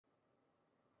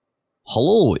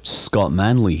Hello, it's Scott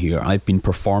Manley here. I've been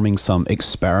performing some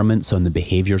experiments on the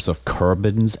behaviours of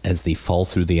Kerbins as they fall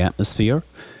through the atmosphere.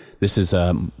 This is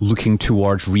looking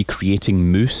towards recreating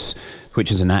MOOSE,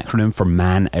 which is an acronym for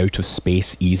Man Out of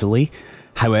Space Easily.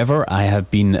 However, I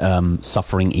have been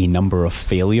suffering a number of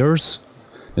failures,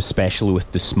 especially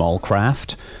with the small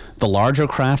craft. The larger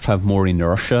craft have more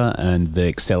inertia and the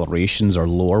accelerations are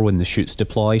lower when the chutes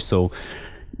deploy, so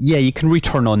yeah, you can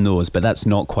return on those, but that's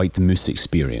not quite the MOOSE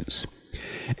experience.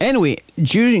 Anyway,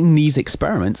 during these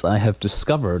experiments, I have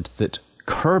discovered that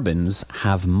Kerbins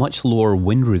have much lower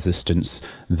wind resistance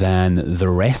than the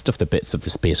rest of the bits of the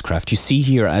spacecraft. You see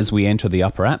here, as we enter the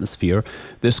upper atmosphere,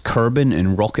 this Kerbin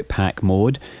in rocket pack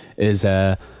mode is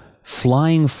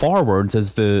flying forwards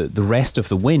as the rest of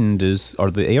the wind is,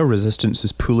 or the air resistance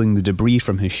is pulling the debris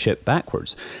from his ship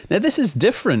backwards. Now, this is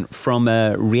different from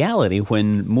reality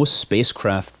when most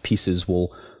spacecraft pieces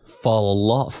will fall a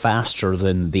lot faster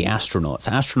than the astronauts.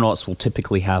 Astronauts will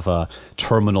typically have a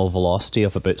terminal velocity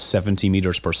of about 70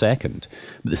 meters per second,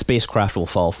 but the spacecraft will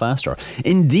fall faster.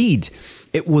 Indeed,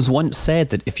 it was once said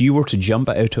that if you were to jump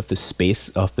out of the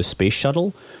space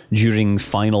shuttle during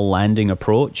final landing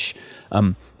approach,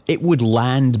 it would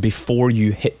land before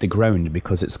you hit the ground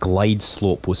because its glide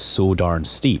slope was so darn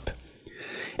steep.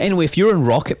 Anyway, if you're in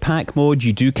rocket pack mode,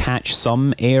 you do catch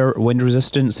some air wind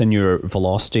resistance and your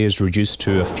velocity is reduced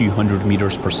to a few hundred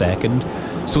meters per second.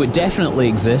 So it definitely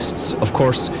exists. Of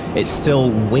course, it's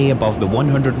still way above the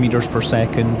 100 meters per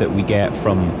second that we get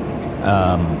from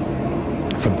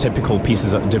typical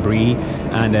pieces of debris.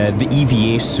 And the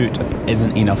EVA suit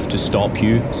isn't enough to stop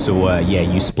you. So yeah,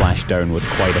 you splash down with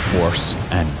quite a force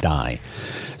and die.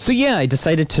 So yeah, I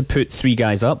decided to put 3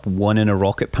 guys up, one in a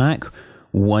rocket pack,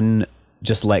 one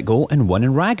just let go, and one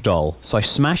in ragdoll. So I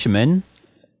smash them in,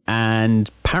 and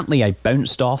apparently I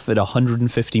bounced off at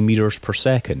 150 meters per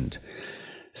second.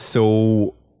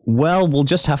 So, well, we'll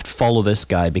just have to follow this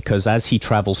guy, because as he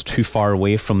travels too far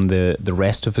away from the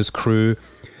rest of his crew,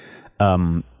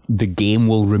 the game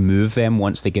will remove them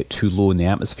once they get too low in the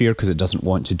atmosphere, because it doesn't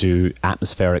want to do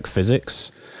atmospheric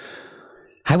physics.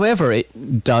 However,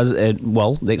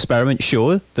 the experiments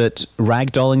show that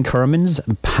ragdoll and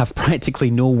Kermans have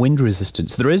practically no wind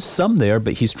resistance. There is some there,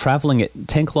 but he's traveling at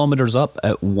 10 kilometers up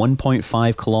at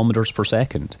 1.5 kilometers per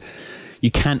second. You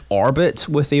can't orbit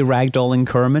with a ragdoll and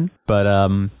Kerman, but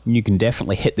you can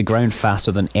definitely hit the ground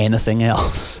faster than anything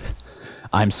else.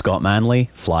 I'm Scott Manley.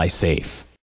 Fly safe.